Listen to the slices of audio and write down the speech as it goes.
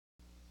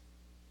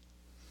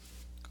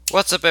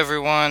What's up,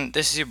 everyone?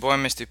 This is your boy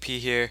Mr. P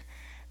here,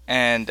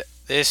 and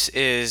this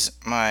is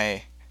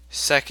my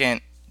second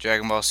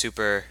Dragon Ball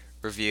Super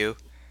review.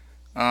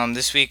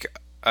 This week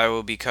I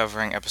will be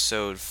covering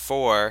episode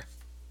 4,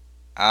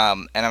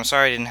 and I'm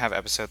sorry I didn't have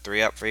episode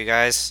 3 up for you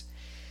guys.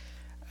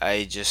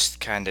 I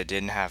just kind of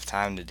didn't have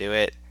time to do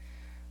it.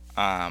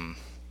 Um,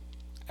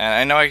 and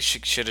I know I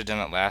should have done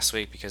it last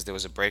week because there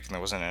was a break and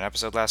there wasn't an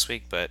episode last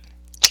week, but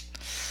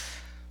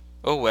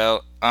oh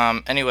well.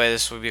 Anyway,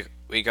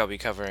 week I'll be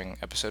covering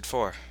episode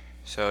 4.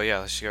 So yeah,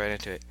 let's just get right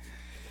into it.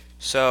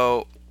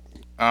 So,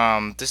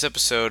 this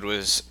episode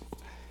was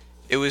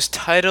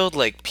titled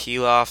like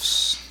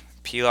Pilaf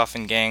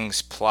and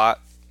Gang's plot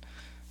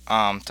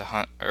to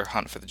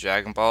hunt for the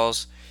Dragon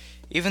Balls.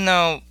 Even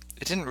though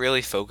it didn't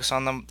really focus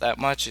on them that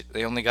much,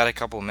 they only got a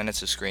couple of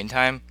minutes of screen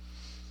time,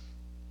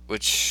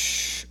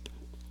 which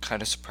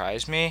kind of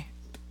surprised me.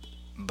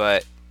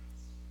 But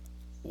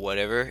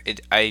whatever.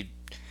 I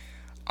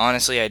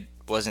honestly I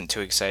wasn't too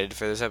excited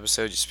for this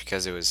episode just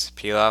because it was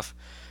Pilaf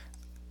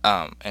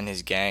and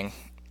his gang.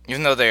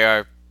 Even though they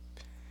are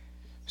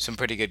some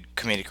pretty good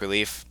comedic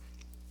relief,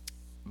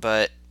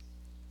 but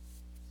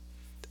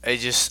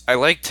I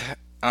liked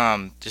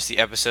just the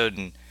episode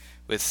and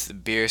with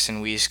Beerus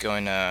and Whis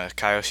going to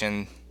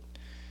Kaioshin.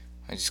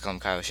 I just call them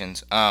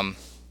Kaioshins.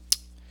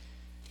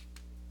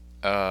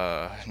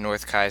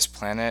 North Kai's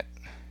planet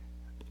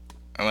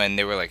when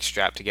they were like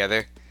strapped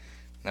together.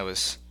 That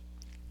was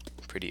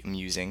pretty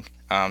amusing.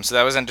 So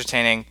that was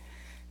entertaining.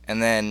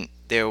 And then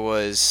there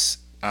was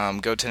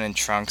Goten and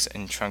Trunks,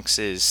 and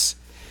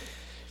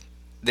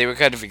they were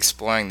kind of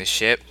exploring the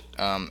ship.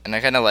 And I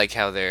kind of like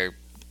how they're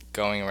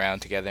going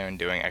around together and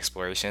doing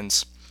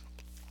explorations.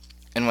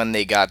 And when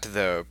they got to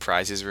the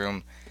prizes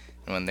room,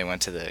 and when they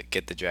went to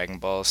get the Dragon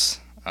Balls,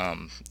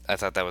 I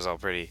thought that was all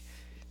pretty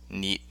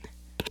neat.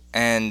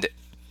 And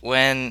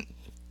when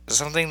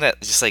something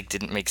that just like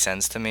didn't make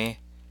sense to me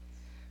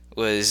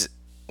was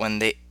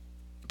when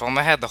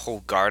Bulma had the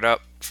whole guard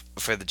up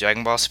for the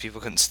Dragon Balls so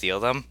people couldn't steal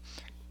them,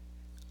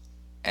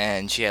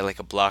 and she had like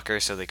a blocker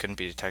so they couldn't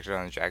be detected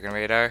on the Dragon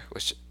Radar,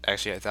 which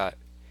actually I thought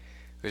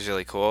was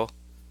really cool.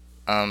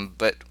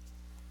 But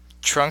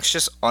Trunks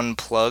just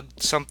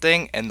unplugged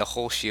something and the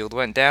whole shield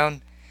went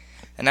down,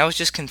 and I was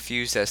just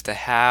confused as to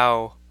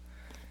how,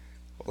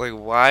 like,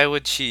 why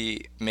would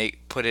she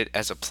put it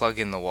as a plug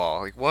in the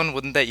wall? Like, one,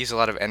 wouldn't that use a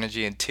lot of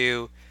energy, and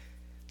two,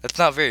 that's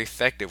not very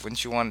effective.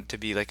 Wouldn't you want it to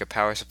be like a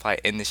power supply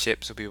in the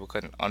ship so people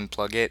couldn't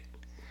unplug it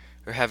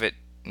or have it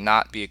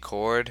not be a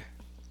cord?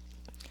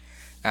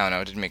 I don't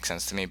know, it didn't make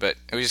sense to me, but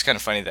it was just kind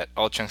of funny that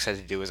all Trunks had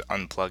to do was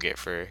unplug it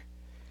for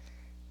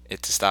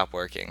it to stop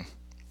working.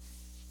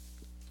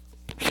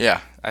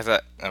 Yeah, I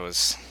thought it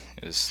was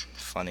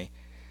funny.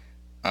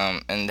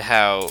 And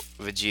how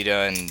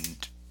Vegeta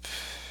and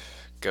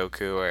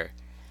Goku are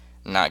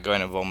not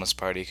going to Bulma's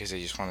party because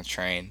they just want to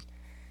train,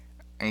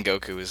 and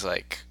Goku was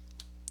like,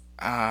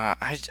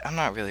 I'm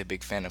not really a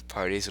big fan of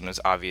parties, when it was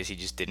obvious he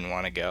just didn't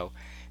want to go,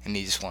 and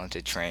he just wanted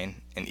to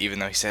train. And even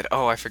though he said,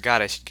 "Oh, I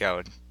forgot I should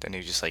go," then he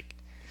was just like,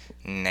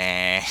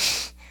 "Nah."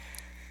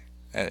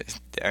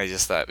 I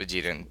just thought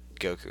Vegeta and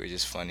Goku were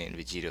just funny, and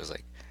Vegeta was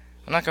like,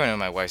 "I'm not going to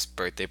my wife's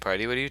birthday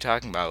party. What are you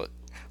talking about?"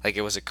 Like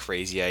it was a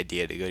crazy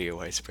idea to go to your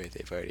wife's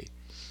birthday party.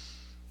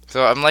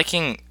 So I'm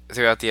liking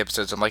throughout the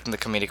episodes. I'm liking the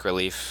comedic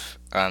relief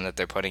that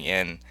they're putting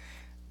in,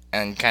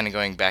 and kind of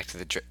going back to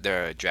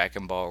the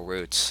Dragon Ball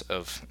roots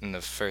of in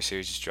the first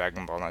series, just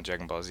Dragon Ball, not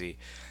Dragon Ball Z,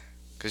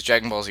 because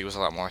Dragon Ball Z was a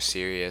lot more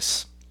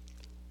serious,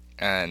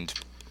 and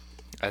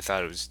I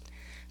thought it was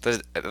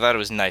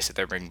nice that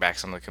they're bringing back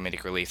some of the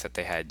comedic relief that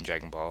they had in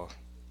Dragon Ball.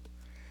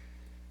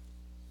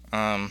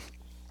 Um,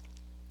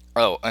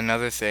 oh,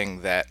 another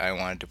thing that I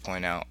wanted to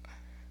point out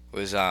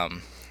was how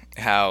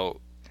how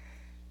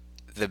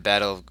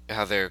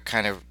they're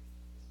kind of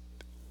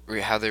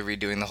how they're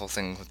redoing the whole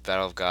thing with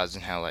Battle of Gods,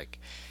 and how like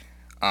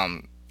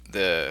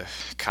the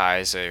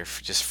Kais are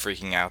just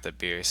freaking out that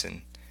Beerus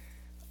and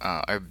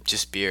or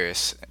just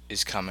Beerus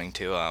is coming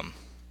to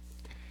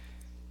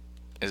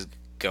is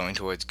going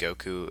towards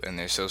Goku, and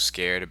they're so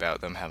scared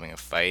about them having a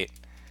fight.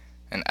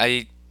 And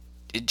I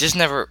just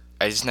never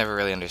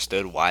really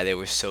understood why they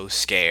were so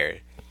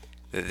scared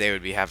that they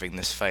would be having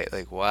this fight.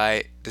 Like,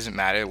 why does it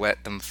matter?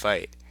 Let them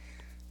fight.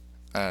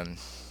 Um,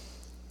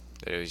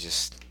 but it was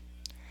just,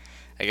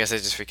 I guess I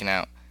was just freaking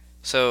out.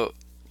 So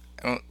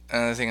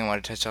another thing I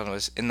wanted to touch on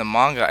was in the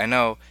manga. I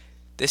know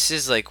this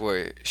is like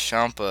where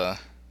Champa,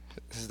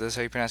 is this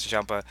how you pronounce it?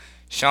 Champa.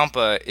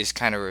 Champa is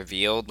kind of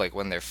revealed like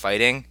when they're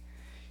fighting.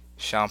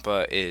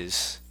 Champa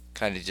is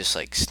kind of just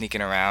like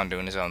sneaking around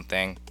doing his own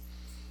thing.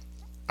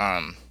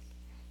 Um,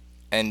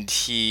 and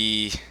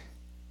he,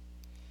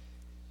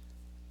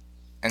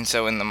 and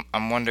so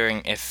I'm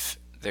wondering if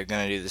they're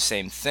gonna do the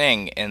same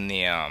thing in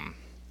the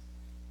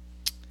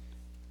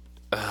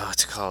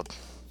what's it called?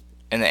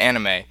 In the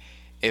anime,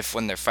 if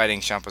when they're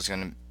fighting, Champa's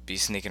gonna be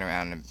sneaking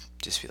around and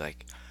just be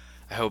like,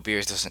 "I hope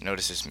Beerus doesn't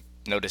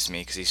notice me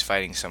because he's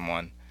fighting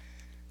someone."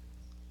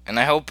 And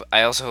I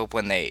also hope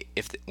when they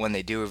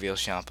do reveal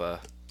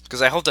Champa,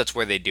 because I hope that's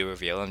where they do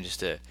reveal him, just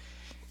to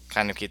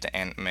kind of keep the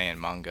anime and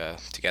manga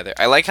together.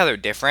 I like how they're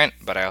different,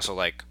 but I also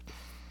want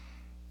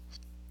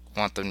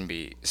them to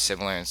be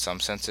similar in some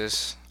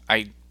senses.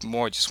 I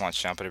more just want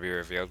Champa to be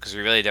revealed because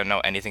we really don't know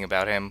anything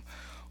about him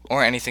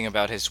or anything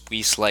about his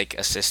Whis-like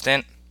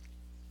assistant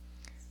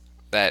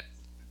that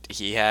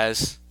he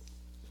has.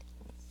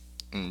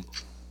 And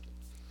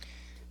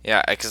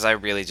yeah, because I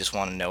really just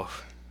want to know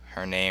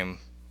her name.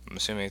 I'm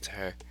assuming it's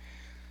her.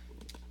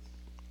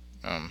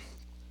 Um,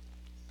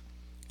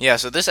 yeah,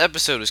 so this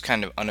episode was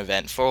kind of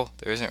uneventful.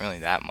 There isn't really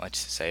that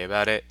much to say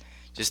about it.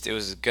 Just it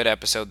was a good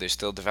episode. They're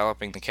still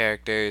developing the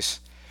characters.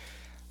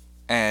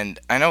 And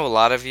I know a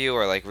lot of you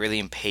are like really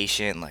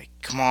impatient, like,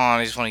 come on,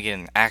 I just want to get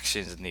in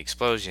actions and the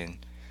explosion.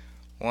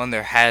 One,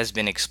 there has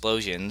been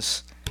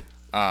explosions.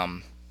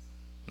 Um,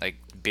 like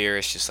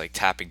Beerus just like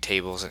tapping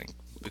tables and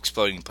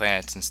exploding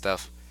planets and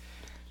stuff.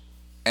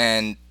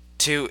 And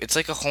two, it's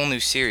like a whole new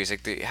series.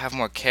 Like they have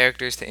more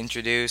characters to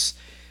introduce.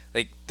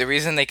 Like the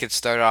reason they could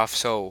start off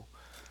so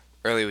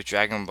early with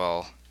Dragon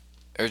Ball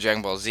or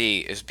Dragon Ball Z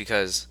is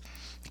because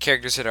the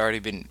characters had already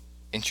been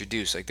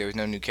introduced. Like there was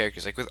no new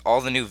characters. Like with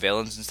all the new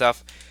villains and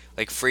stuff,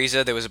 like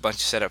Frieza, there was a bunch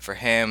of setup for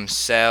him.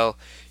 Cell,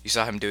 you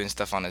saw him doing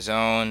stuff on his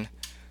own.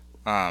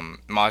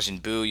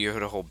 Majin Buu, you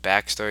heard a whole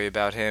backstory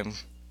about him.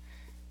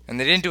 And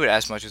they didn't do it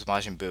as much with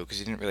Majin Buu because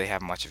he didn't really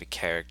have much of a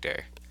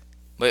character.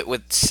 But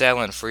with Cell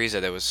and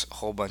Frieza, there was a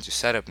whole bunch of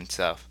setup and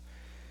stuff.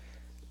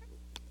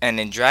 And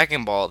in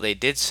Dragon Ball, they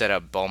did set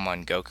up Bulma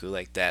and Goku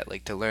like that,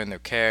 like to learn their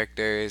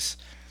characters.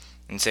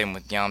 And same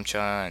with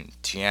Yamcha and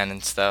Tien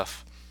and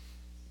stuff.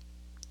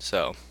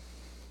 So,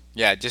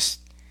 yeah,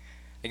 just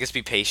I guess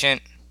be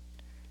patient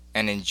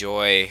and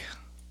enjoy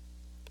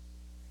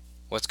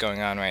what's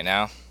going on right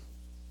now.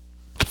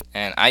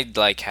 And I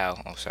like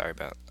how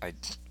I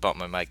bumped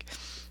my mic.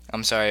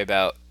 I'm sorry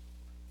about,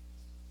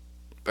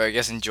 but I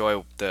guess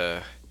enjoy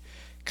the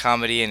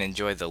comedy and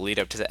enjoy the lead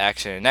up to the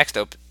action. In the next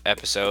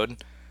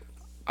episode,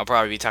 I'll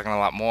probably be talking a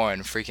lot more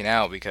and freaking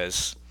out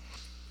because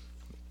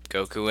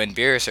Goku and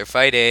Beerus are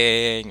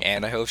fighting,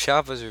 and I hope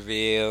Champa's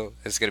reveal.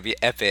 It's gonna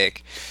be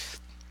epic.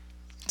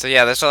 So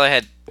yeah, that's all I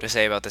had to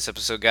say about this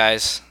episode,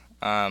 guys.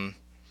 I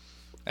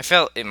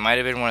felt it might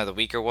have been one of the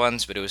weaker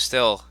ones, but it was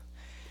still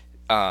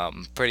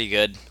pretty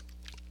good.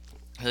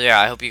 So yeah,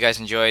 I hope you guys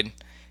enjoyed.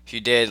 If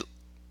you did,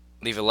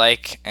 leave a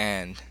like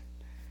and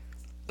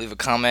leave a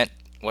comment.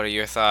 What are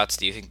your thoughts?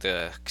 Do you think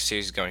the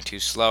series is going too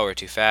slow or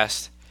too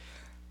fast?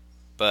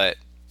 But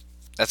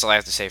that's all I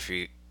have to say for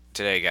you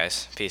today,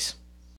 guys. Peace.